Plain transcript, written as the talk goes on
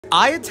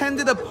I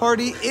attended a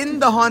party in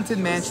the Haunted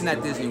Mansion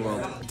at Disney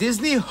World.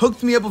 Disney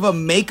hooked me up with a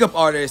makeup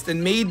artist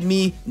and made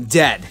me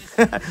dead.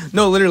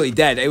 No, literally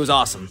dead. It was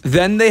awesome.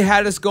 Then they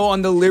had us go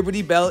on the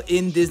Liberty Bell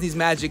in Disney's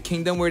Magic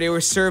Kingdom, where they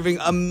were serving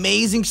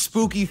amazing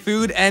spooky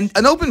food and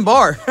an open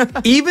bar.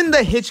 Even the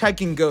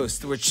hitchhiking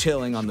ghosts were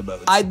chilling on the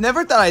boat. I'd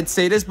never thought I'd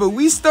say this, but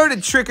we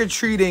started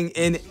trick-or-treating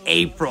in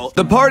April.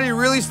 The party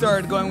really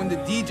started going when the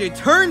DJ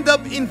turned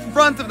up in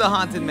front of the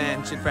Haunted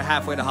Mansion for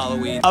halfway to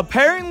Halloween.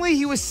 Apparently,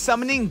 he was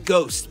summoning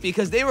ghosts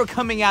because they were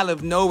coming out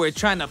of nowhere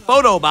trying to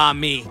photobomb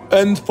me.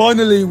 And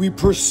finally, we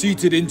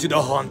proceeded into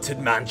the Haunted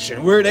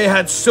Mansion, where they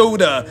had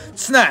soda,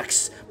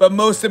 snacks, but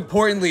most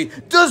importantly,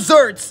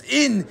 desserts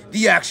in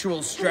the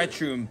actual stretch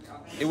room.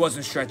 It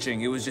wasn't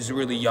stretching, it was just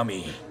really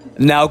yummy.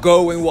 Now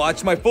go and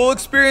watch my full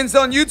experience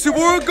on YouTube,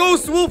 or a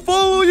ghost will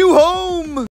follow you home!